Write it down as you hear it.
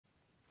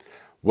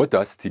What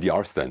does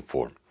TDR stand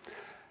for?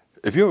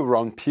 If you're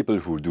around people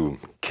who do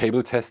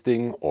cable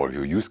testing or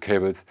you use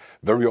cables,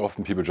 very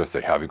often people just say,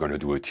 yeah, we're going to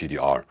do a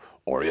TDR,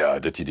 or yeah,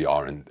 the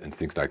TDR and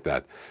things like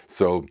that.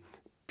 So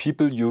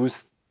people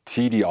use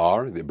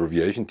TDR, the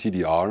abbreviation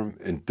TDR,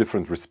 in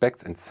different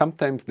respects, and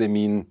sometimes they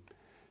mean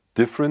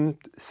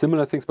different,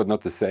 similar things, but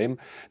not the same.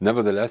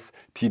 Nevertheless,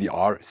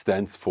 TDR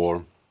stands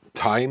for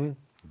Time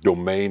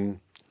Domain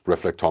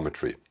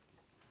Reflectometry.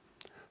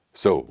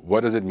 So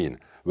what does it mean?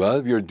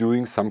 Well, we are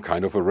doing some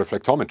kind of a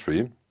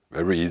reflectometry,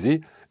 very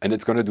easy, and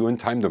it's going to do in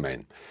time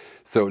domain.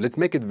 So let's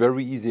make it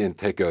very easy and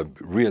take a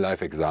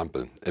real-life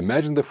example.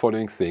 Imagine the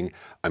following thing.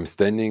 I'm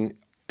standing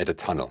at a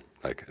tunnel,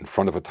 like in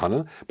front of a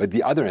tunnel, but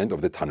the other end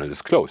of the tunnel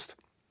is closed.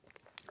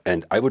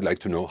 And I would like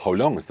to know how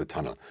long is the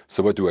tunnel.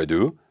 So what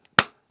do?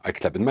 I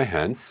clap in my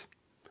hands.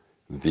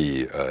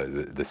 The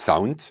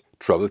sound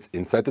travels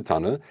inside the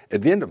tunnel.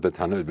 At the end of the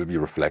tunnel, it will be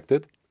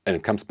reflected, and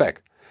it comes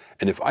back.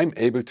 And if I'm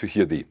able to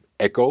hear the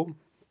echo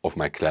of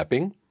my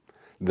clapping,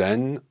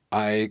 then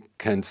I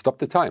can stop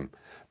the time.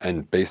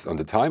 And based on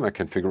the time, I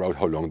can figure out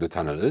how long the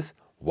tunnel is.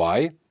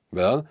 Why?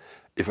 Well,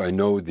 if I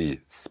know the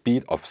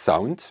speed of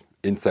sound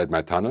inside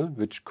my tunnel,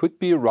 which could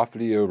be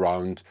roughly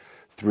around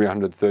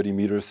 330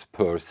 meters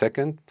per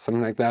second,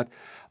 something like that,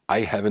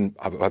 I have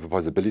a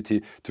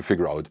possibility to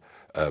figure out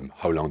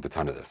how long the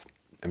tunnel is.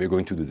 And we're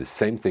going to do the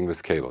same thing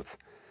with cables.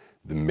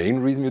 The main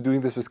reason we're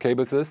doing this with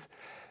cables is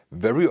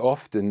very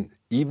often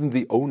even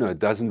the owner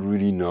doesn't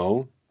really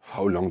know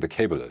how long the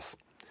cable is.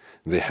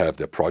 They have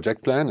their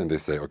project plan and they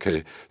say,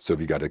 okay, so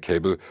we got a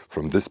cable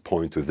from this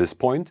point to this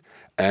point,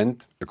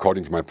 and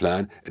according to my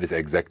plan, it is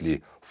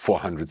exactly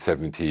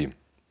 470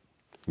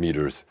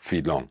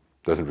 feet long.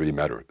 Doesn't really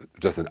matter,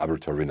 just an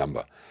arbitrary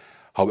number.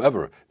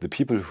 However, the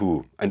people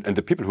who, and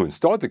the people who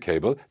installed the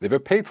cable, they were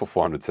paid for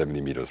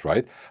 470 meters,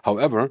 right?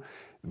 However,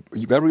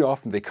 very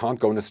often they can't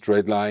go in a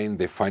straight line,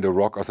 they find a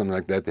rock or something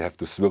like that, they have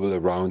to swivel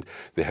around,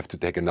 they have to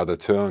take another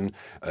turn,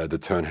 the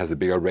turn has a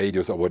bigger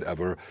radius or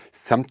whatever.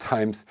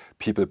 Sometimes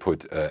people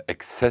put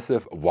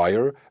excessive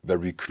wire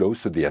very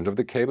close to the end of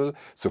the cable.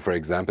 So for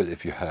example,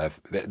 if you have,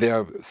 there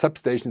are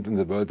substations in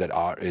the world that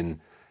are in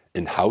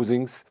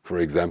housings, for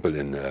example,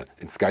 in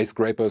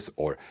skyscrapers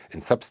or in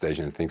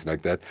substations and things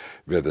like that,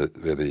 where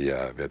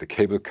the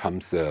cable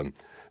comes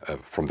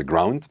from the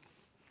ground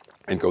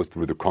and goes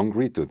through the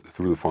concrete,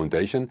 through the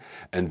foundation.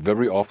 And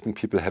very often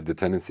people have the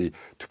tendency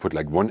to put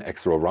like one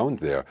extra round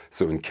there.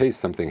 So in case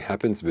something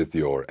happens with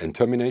your end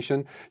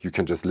termination, you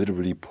can just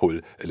literally pull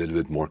a little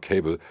bit more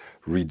cable,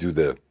 redo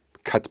the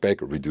cutback,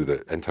 redo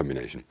the end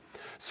termination.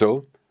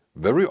 So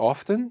very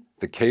often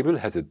the cable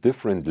has a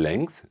different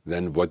length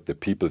than what the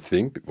people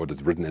think, what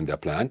is written in their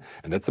plan.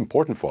 And that's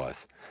important for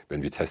us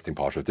when we're testing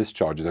partial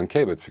discharges on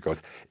cables,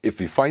 because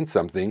if we find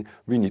something,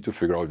 we need to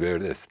figure out where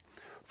it is.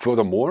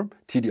 Furthermore,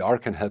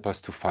 TDR can help us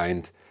to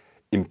find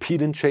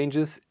impedance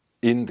changes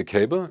in the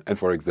cable. And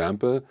for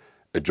example,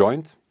 a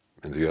joint,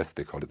 in the US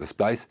they call it a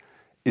splice,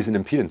 is an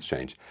impedance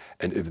change.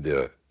 And if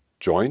the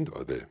joint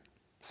or the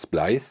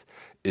splice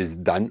is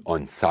done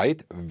on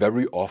site,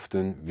 very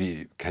often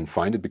we can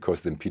find it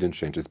because the impedance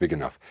change is big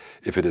enough.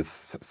 If it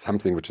is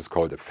something which is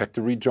called a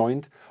factory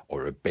joint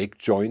or a baked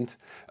joint,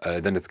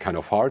 then it's kind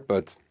of hard,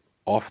 but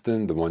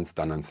often the ones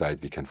done on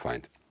site we can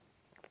find.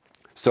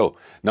 So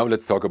now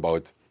let's talk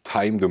about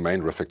time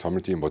domain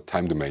reflectometry and what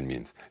time domain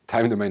means.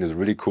 Time domain is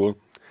really cool.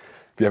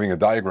 We're having a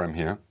diagram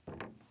here,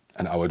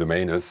 and our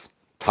domain is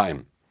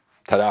time.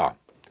 Ta-da!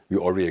 We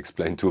already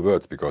explained two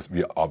words because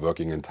we are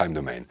working in time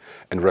domain.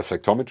 And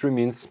reflectometry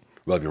means,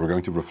 well, we are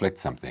going to reflect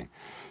something.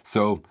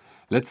 So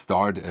let's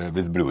start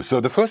with blue. So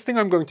the first thing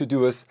I'm going to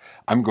do is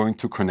I'm going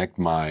to connect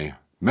my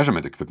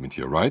measurement equipment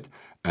here, right?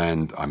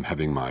 And I'm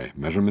having my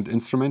measurement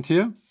instrument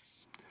here,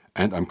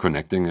 and I'm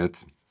connecting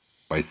it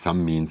by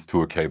some means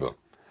to a cable.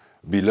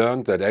 We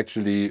learned that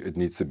actually it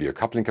needs to be a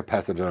coupling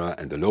capacitor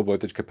and a low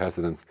voltage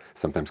capacitance,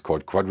 sometimes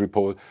called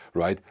quadrupole,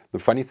 right? The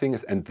funny thing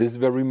is, at this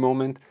very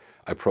moment,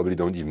 I probably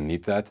don't even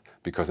need that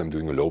because I'm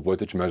doing a low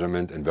voltage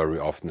measurement, and very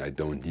often I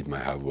don't need my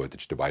high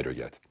voltage divider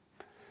yet.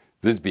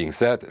 This being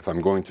said, if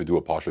I'm going to do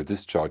a partial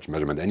discharge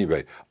measurement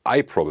anyway,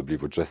 I probably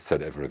would just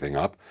set everything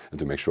up and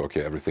to make sure,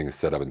 okay, everything is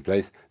set up in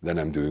place. Then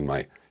I'm doing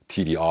my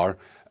TDR,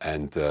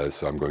 and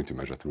so I'm going to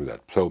measure through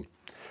that. So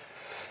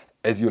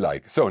as you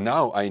like. So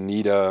now I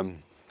need a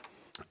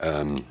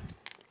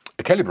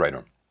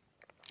calibrator.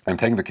 I'm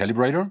taking the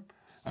calibrator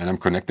and I'm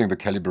connecting the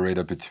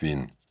calibrator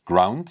between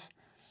ground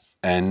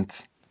and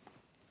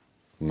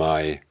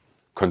my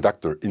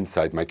conductor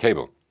inside my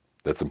cable.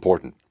 That's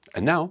important.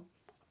 And now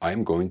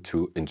I'm going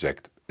to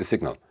inject a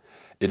signal.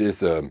 It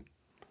is a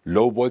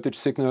low voltage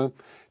signal,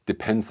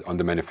 depends on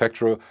the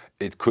manufacturer.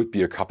 It could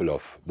be a couple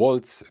of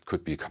volts, it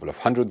could be a couple of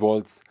 100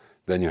 volts.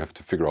 Then you have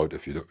to figure out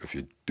if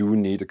you do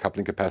need a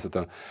coupling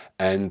capacitor.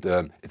 And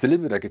it's a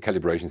little bit like a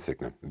calibration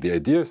signal. The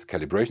idea is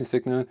calibration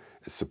signal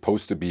is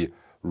supposed to be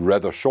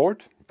rather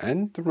short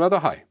and rather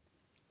high,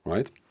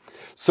 right?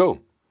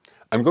 So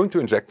I'm going to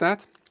inject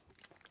that.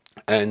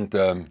 And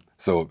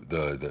so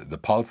the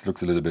pulse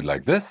looks a little bit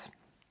like this.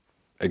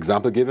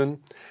 Example given,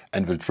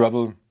 and will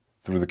travel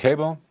through the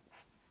cable,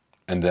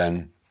 and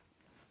then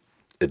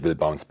it will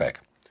bounce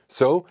back.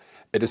 So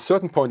at a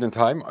certain point in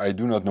time, I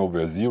do not know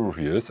where 0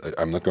 here is.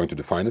 I'm not going to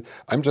define it.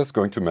 I'm just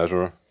going to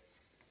measure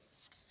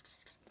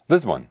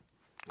this one.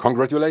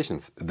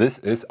 Congratulations. This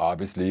is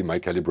obviously my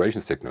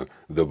calibration signal,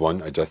 the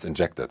one I just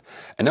injected.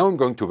 And now I'm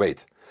going to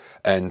wait.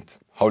 And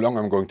how long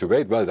I'm going to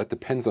wait? Well, that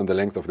depends on the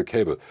length of the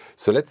cable.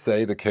 So let's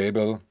say the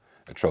cable,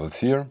 it travels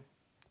here,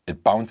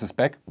 it bounces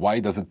back. Why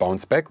does it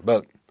bounce back?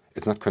 Well,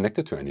 it's not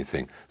connected to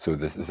anything. So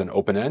this is an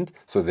open end.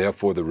 So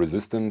therefore the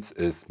resistance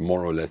is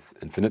more or less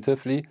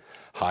infinitively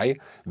high.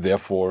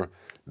 Therefore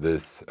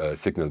this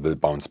signal will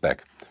bounce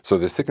back. So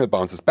the signal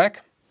bounces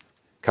back,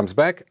 comes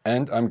back,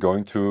 and I'm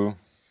going to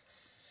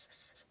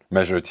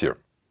measure it here.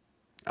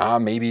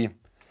 Maybe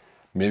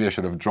I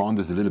should have drawn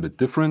this a little bit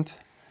different.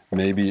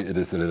 Maybe it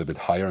is a little bit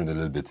higher and a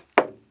little bit.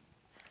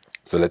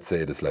 So let's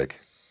say it is like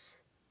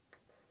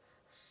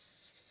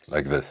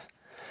this.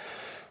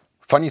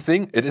 Funny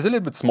thing, it is a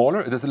little bit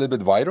smaller, it is a little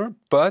bit wider,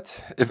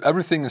 but if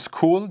everything is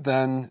cool,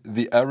 then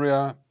the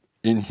area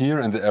in here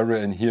and the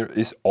area in here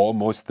is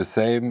almost the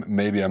same.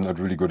 Maybe I'm not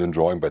really good in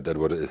drawing, but that's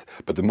what it is.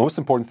 But the most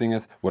important thing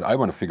is, what I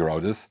want to figure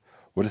out is,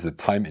 what is the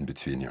time in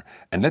between here?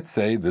 And let's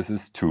say this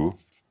is 2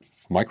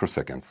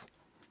 microseconds.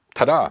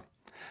 Ta-da!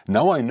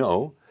 Now I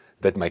know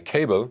that my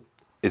cable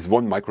is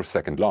 1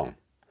 microsecond long,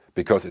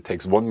 because it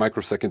takes 1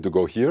 microsecond to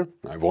go here.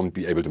 I won't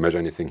be able to measure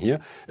anything here.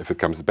 If it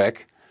comes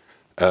back,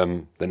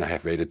 then I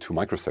have waited 2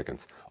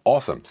 microseconds.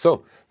 Awesome.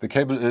 So the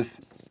cable is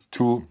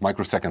 2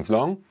 microseconds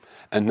long.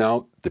 And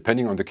now,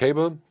 depending on the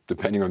cable,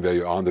 depending on where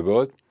you are in the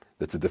world,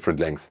 that's a different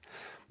length.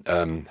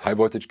 High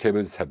voltage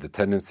cables have the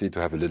tendency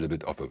to have a little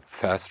bit of a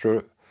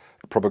faster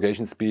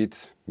propagation speed.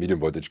 Medium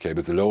voltage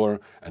cables are lower,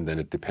 and then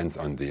it depends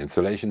on the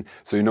insulation.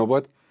 So you know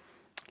what?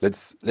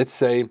 Let's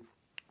say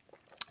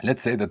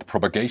that the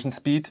propagation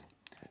speed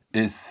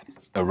is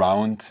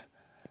around,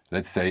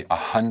 let's say,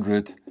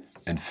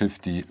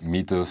 150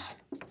 meters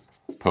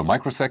per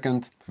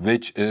microsecond,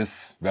 which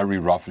is very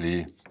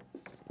roughly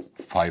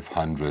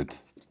 500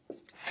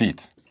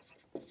 feet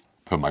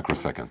per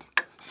microsecond.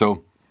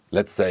 So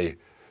let's say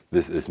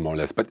this is more or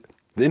less. But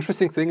the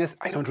interesting thing is,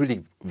 I don't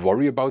really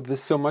worry about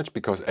this so much,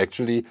 because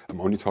actually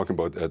I'm only talking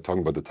about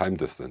the time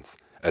distance,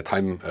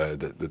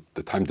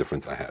 the time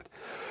difference I had.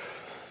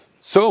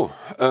 So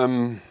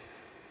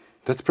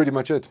that's pretty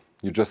much it.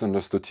 You just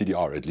understood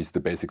TDR, at least the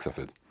basics of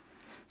it.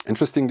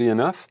 Interestingly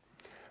enough,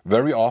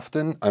 very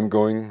often I'm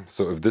going,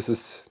 so if this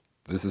is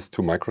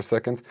 2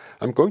 microseconds,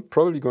 I'm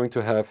probably going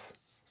to have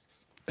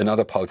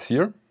another pulse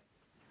here,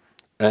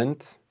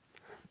 and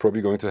probably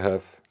going to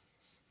have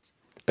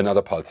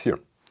another pulse here.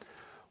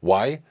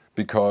 Why?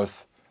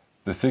 Because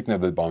the signal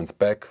will bounce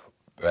back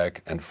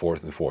and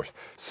forth and forth.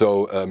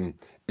 So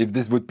if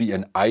this would be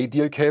an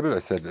ideal cable, I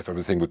said if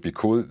everything would be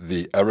cool,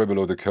 the area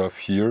below the curve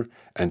here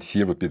and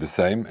here would be the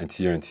same, and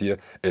here and here.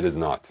 It is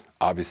not.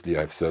 Obviously,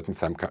 I have certain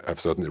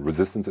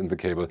resistance in the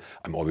cable.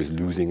 I'm always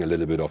losing a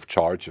little bit of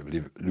charge,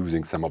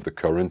 losing some of the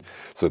current.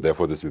 So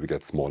therefore, this will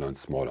get smaller and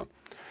smaller.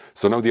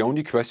 So now the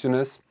only question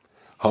is,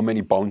 how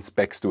many bounce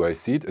backs do I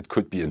see? It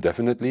could be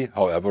indefinitely.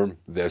 However,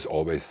 there's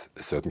always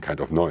a certain kind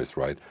of noise,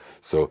 right?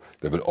 So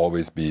there will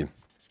always be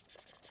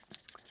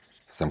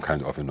some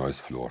kind of a noise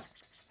floor.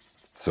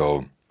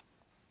 So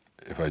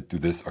if I do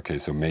this, okay,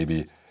 so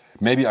maybe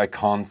I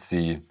can't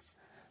see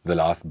the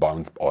last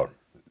bounce, or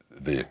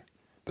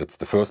that's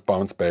the first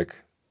bounce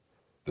back,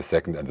 the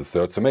second and the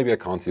third. So maybe I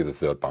can't see the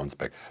third bounce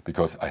back,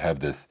 because I have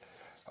this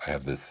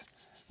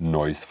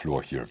noise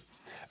floor here.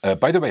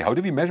 By the way, how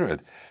do we measure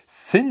it?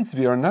 Since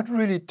we are not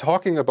really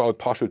talking about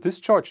partial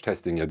discharge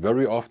testing yet,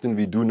 very often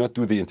we do not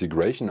do the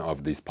integration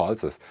of these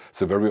pulses.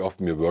 So very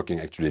often we're working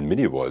actually in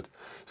millivolt.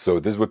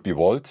 So this would be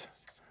volt,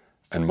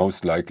 and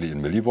most likely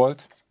in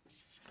millivolt.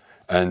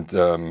 And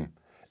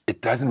it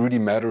doesn't really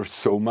matter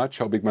so much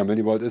how big my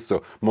millivolt is.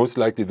 So most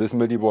likely this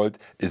millivolt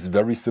is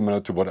very similar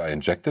to what I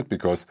injected,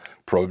 because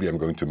probably I'm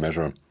going to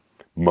measure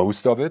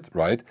most of it,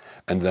 right?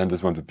 And then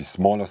this one would be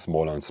smaller,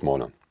 smaller, and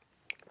smaller.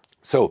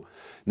 So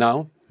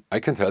now I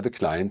can tell the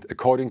client,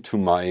 according to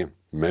my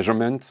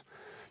measurement,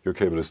 your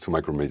cable is 2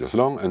 micrometers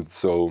long, and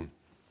so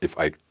if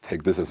I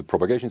take this as a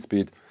propagation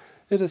speed,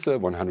 it is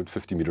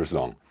 150 meters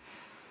long.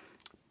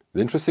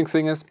 The interesting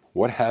thing is,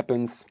 what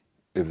happens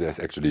if there's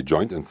actually a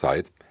joint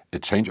inside, a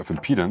change of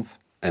impedance,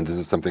 and this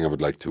is something I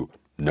would like to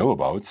know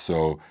about.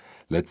 So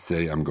let's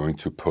say I'm going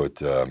to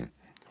put a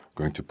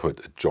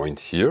joint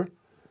here.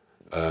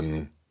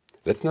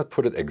 Let's not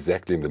put it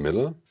exactly in the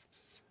middle.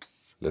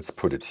 Let's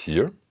put it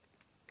here.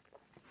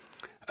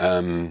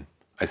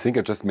 I think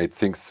I just made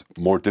things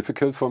more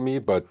difficult for me,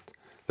 but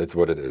that's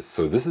what it is.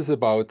 So this is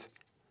about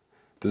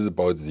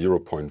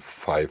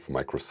 0.5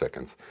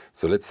 microseconds.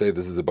 So let's say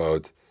this is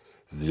about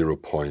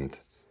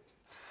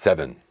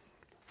 0.7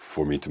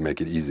 for me to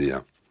make it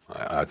easier.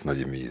 It's not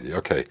even easy.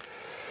 Okay.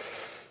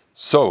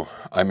 So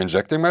I'm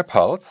injecting my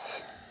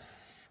pulse.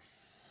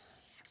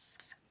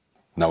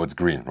 Now it's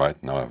green,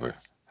 right? Now I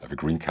have a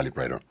green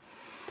calibrator.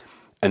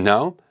 And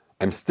now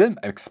I'm still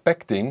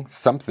expecting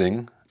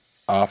something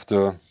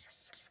after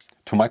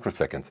 2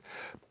 microseconds.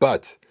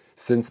 But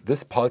since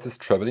this pulse is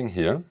traveling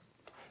here,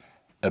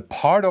 a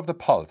part of the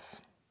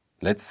pulse,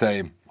 let's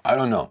say, I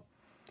don't know,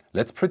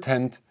 let's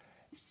pretend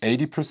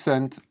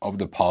 80% of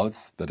the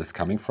pulse that is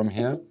coming from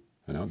here,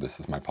 you know,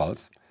 this is my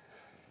pulse,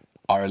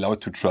 are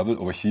allowed to travel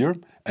over here,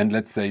 and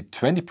let's say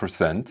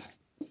 20%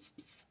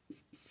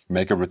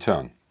 make a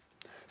return.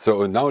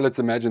 So now let's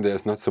imagine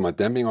there's not so much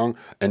damping on,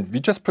 and we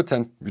just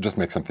pretend, we just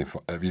make something,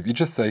 we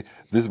just say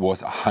this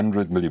was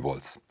 100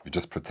 millivolts. We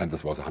just pretend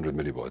this was 100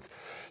 millivolts.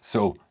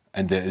 So,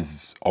 and there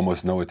is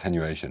almost no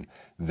attenuation.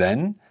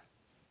 Then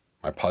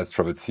my pulse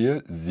travels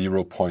here,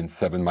 0.7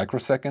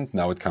 microseconds.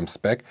 Now it comes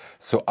back.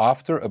 So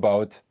after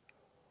about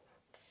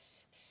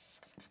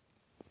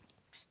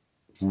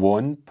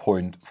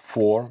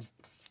 1.4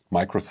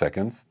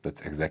 microseconds,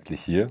 that's exactly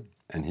here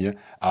and here,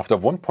 after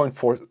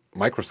 1.4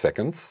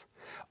 microseconds,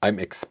 I'm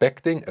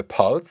expecting a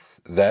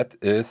pulse that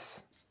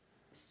is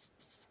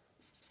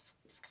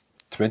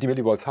 20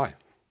 millivolts high.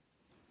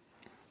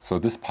 So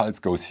this pulse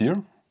goes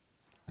here,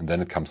 and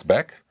then it comes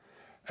back.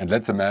 And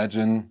let's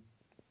imagine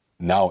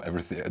now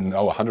everything,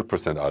 now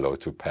 100% are allowed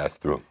to pass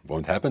through.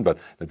 Won't happen, but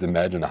let's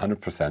imagine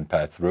 100%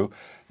 pass through.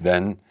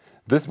 Then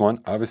this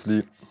one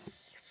obviously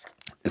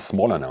is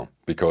smaller now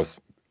because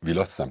we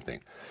lost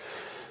something.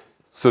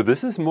 So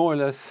this is more or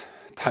less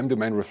time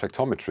domain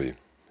reflectometry.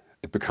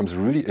 It becomes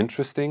really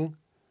interesting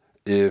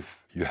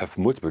if you have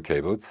multiple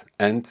cables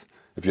and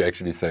if you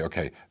actually say,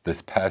 okay,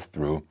 this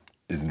pass-through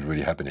isn't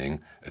really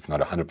happening. It's not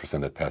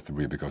 100% that pass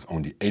through because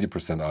only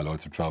 80% are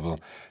allowed to travel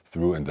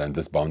through, and then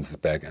this bounces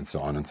back and so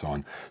on and so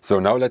on. So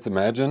now let's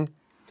imagine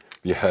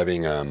we're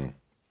having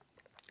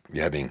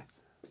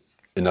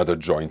another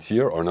joint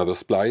here or another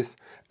splice,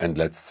 and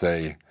let's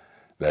say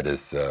that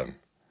is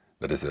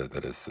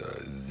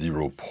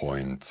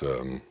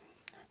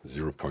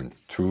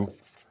 0.2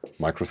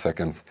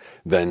 microseconds.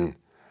 Then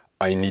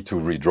I need to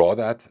redraw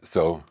that,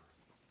 so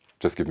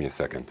just give me a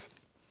second.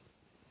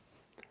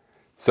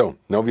 So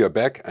now we are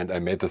back, and I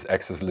made this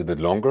axis a little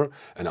bit longer,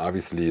 and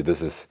obviously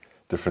this is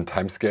different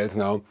time scales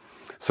now.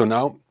 So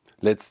now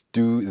let's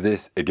do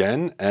this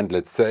again, and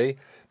let's say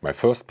my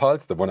first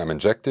pulse, the one I'm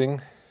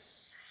injecting,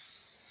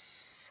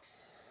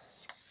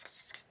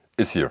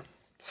 is here.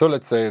 So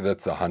let's say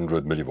that's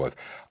 100 millivolts.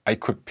 I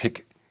could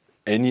pick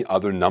any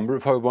other number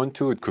if I want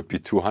to. It could be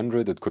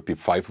 200, it could be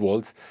 5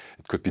 volts,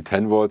 it could be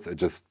 10 volts. I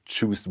just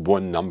choose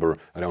one number.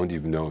 I don't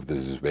even know if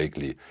this is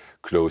vaguely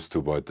close to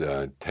what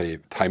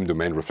time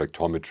domain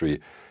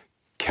reflectometry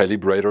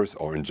calibrators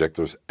or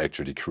injectors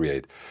actually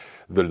create.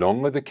 The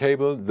longer the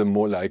cable, the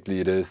more likely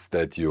it is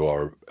that you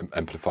are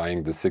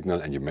amplifying the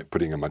signal and you're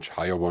putting a much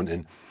higher one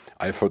in.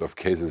 I've heard of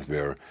cases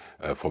where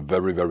for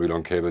very, very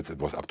long cables it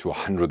was up to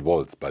 100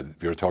 volts, but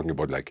we're talking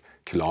about like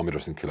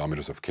kilometers and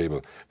kilometers of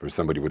cable where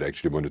somebody would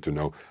actually wanted to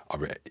know, are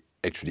we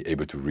actually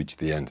able to reach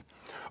the end?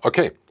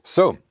 Okay,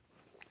 so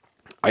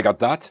I got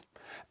that,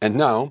 and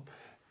now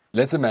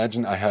let's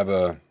imagine I have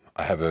a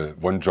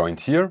one joint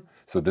here.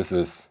 So this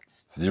is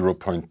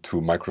 0.2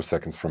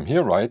 microseconds from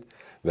here, right?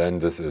 Then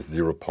this is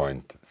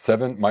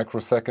 0.7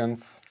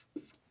 microseconds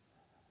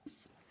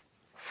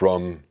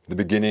from the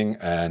beginning,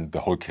 and the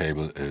whole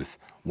cable is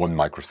 1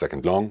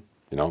 microsecond long.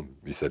 You know,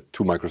 we said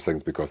 2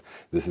 microseconds because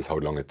this is how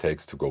long it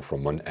takes to go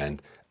from one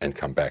end and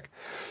come back.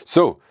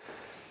 So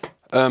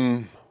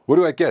what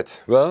do I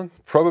get? Well,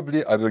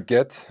 probably I will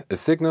get a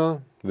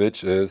signal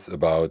which is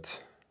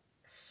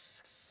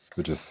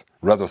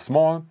rather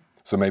small.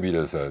 So maybe it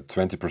is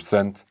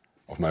 20%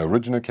 of my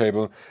original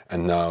cable,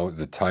 and now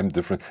the time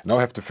difference. Now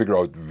I have to figure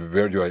out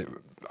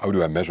how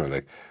do I measure,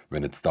 like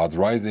when it starts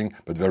rising,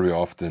 but very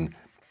often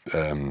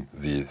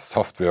the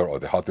software or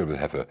the hardware will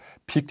have a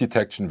peak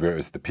detection. Where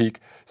is the peak?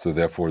 So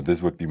therefore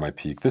this would be my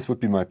peak, this would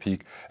be my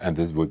peak, and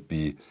this would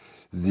be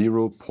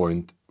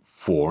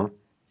 0.4.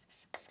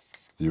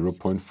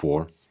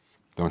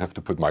 Don't have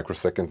to put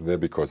microseconds there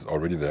because it's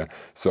already there.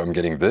 So I'm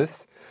getting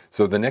this.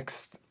 So the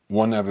next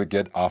one I will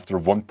get after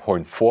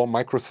 1.4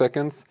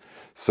 microseconds.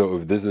 So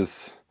if this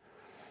is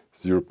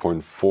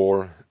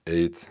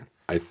 0.48,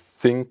 I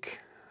think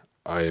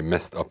I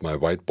messed up my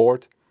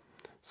whiteboard.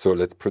 So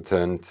let's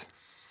pretend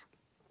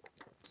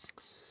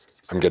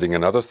I'm getting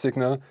another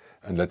signal,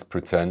 and let's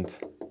pretend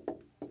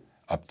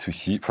up to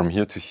here, from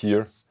here to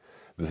here,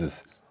 this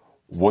is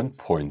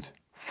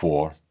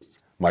 1.4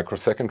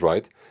 microsecond,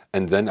 right?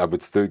 And then I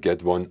would still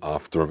get one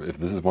after. If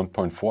this is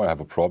 1.4, I have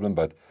a problem,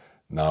 but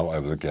now I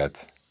will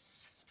get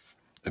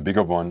a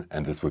bigger one,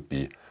 and this would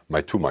be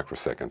my 2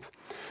 microseconds.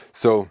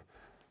 So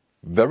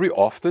very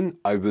often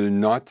I will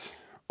not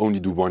only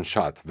do one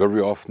shot.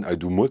 Very often I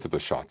do multiple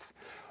shots.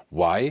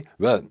 Why?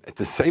 Well, at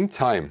the same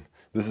time,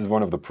 this is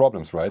one of the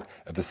problems, right?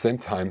 At the same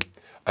time,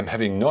 I'm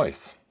having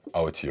noise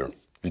out here.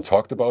 We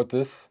talked about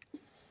this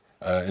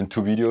in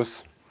 2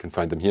 videos. You can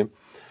find them here.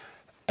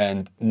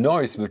 And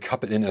noise will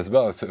couple in as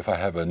well. So if I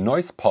have a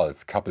noise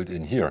pulse coupled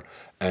in here,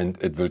 and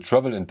it will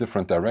travel in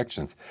different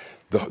directions,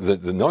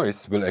 the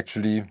noise will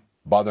actually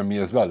bother me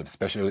as well,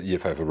 especially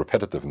if I have a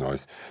repetitive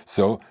noise.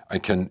 So I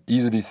can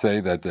easily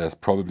say that there's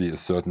probably a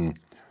certain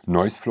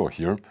noise floor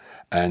here.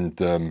 And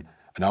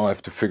now I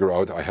have to figure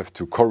out, I have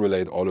to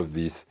correlate all of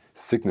these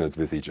signals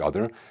with each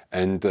other.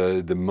 And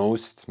the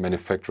most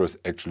manufacturers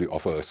actually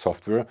offer a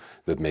software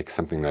that makes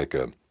something like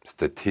a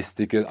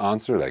statistical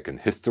answer, like an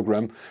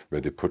histogram,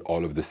 where they put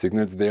all of the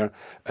signals there.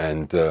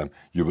 And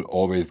you will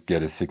always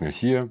get a signal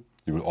here,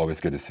 you will always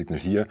get a signal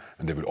here,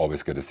 and they will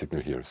always get a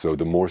signal here. So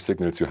the more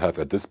signals you have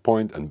at this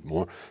point, and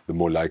the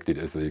more likely it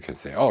is that you can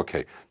say, oh,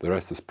 okay, the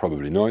rest is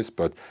probably noise,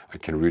 but I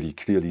can really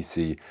clearly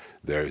see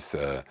there's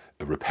a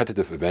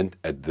repetitive event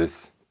at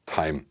this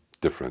time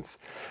difference.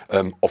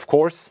 Of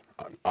course,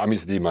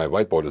 obviously my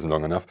whiteboard isn't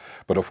long enough,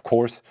 but of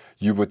course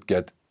you would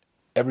get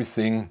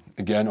everything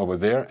again over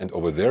there and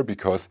over there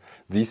because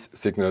these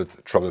signals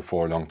travel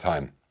for a long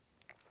time.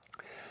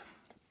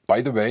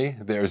 By the way,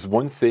 there's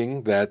one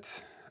thing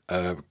that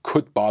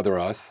could bother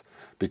us,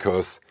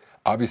 because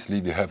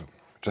obviously we have,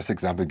 just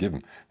example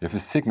given, we have a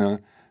signal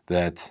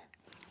that,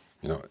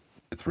 you know,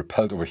 it's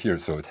repelled over here,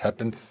 so it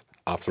happens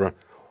after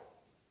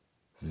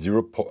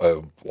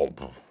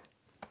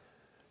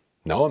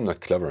now I'm not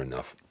clever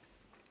enough.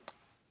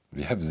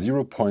 We have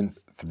 0.3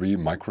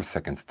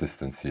 microseconds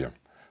distance here.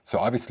 So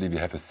obviously we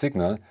have a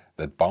signal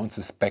that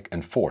bounces back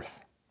and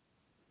forth,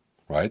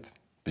 right?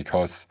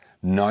 Because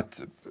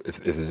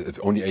if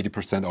only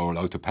 80% are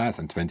allowed to pass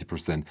and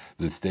 20%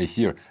 will stay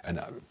here, and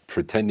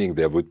pretending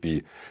there would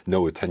be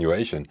no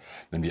attenuation,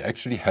 then we are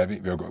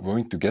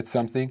going to get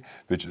something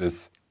which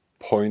is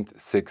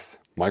 0.6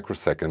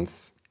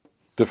 microseconds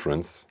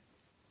difference,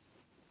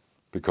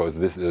 because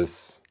this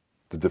is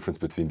the difference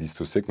between these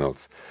two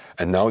signals.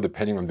 And now,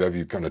 depending on where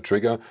we're going to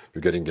trigger,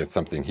 we're going to get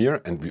something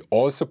here, and we're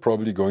also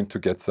probably going to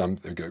get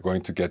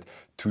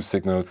two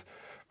signals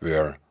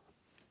where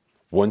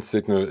one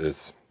signal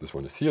is, this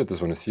one is here,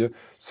 this one is here,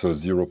 so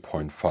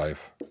 0.5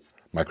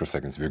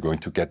 microseconds. We're going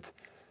to get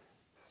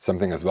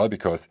something as well,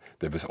 because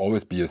there will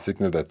always be a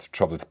signal that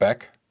travels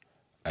back,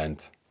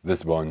 and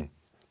this one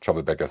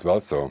travels back as well.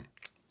 So I'm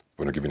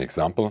going to give you an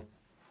example.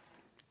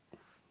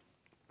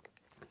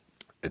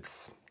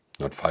 It's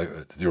not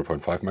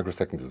 0.5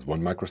 microseconds, it's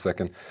 1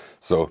 microsecond.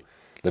 So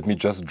let me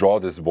just draw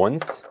this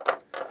once,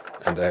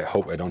 and I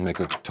hope I don't make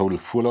a total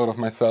fool out of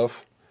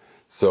myself.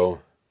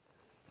 So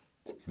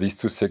these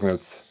two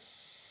signals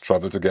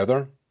travel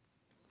together,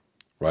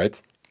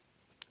 right?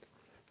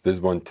 This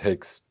one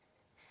takes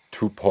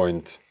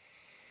 0.2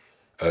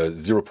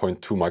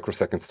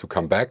 microseconds to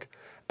come back.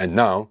 And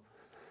now,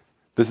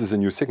 this is a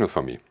new signal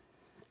for me.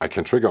 I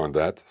can trigger on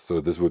that, so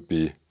this would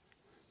be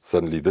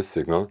suddenly this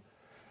signal.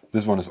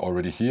 This one is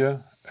already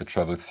here, it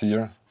travels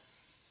here,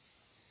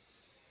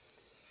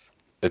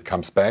 it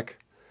comes back,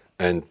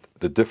 and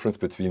the difference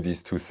between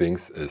these two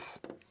things is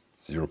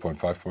 0.5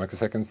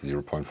 microseconds,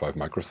 0.5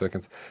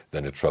 microseconds,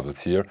 then it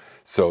travels here.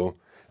 So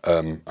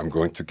I'm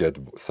going to get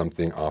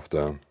something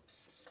after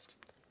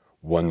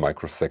 1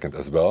 microsecond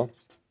as well.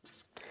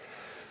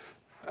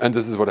 And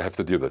this is what I have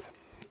to deal with.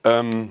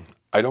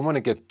 I don't want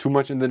to get too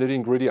much in the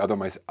nitty-gritty,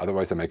 otherwise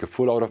I make a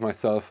fool out of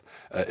myself.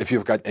 If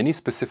you've got any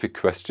specific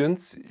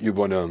questions you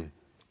want to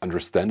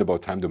understand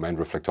about time domain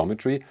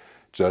reflectometry,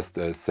 just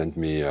send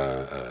me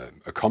a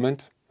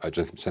comment.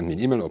 Just send me an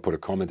email or put a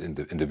comment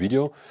in the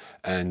video,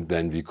 and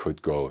then we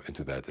could go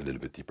into that a little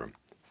bit deeper.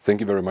 Thank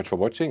you very much for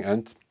watching,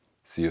 and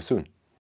see you soon.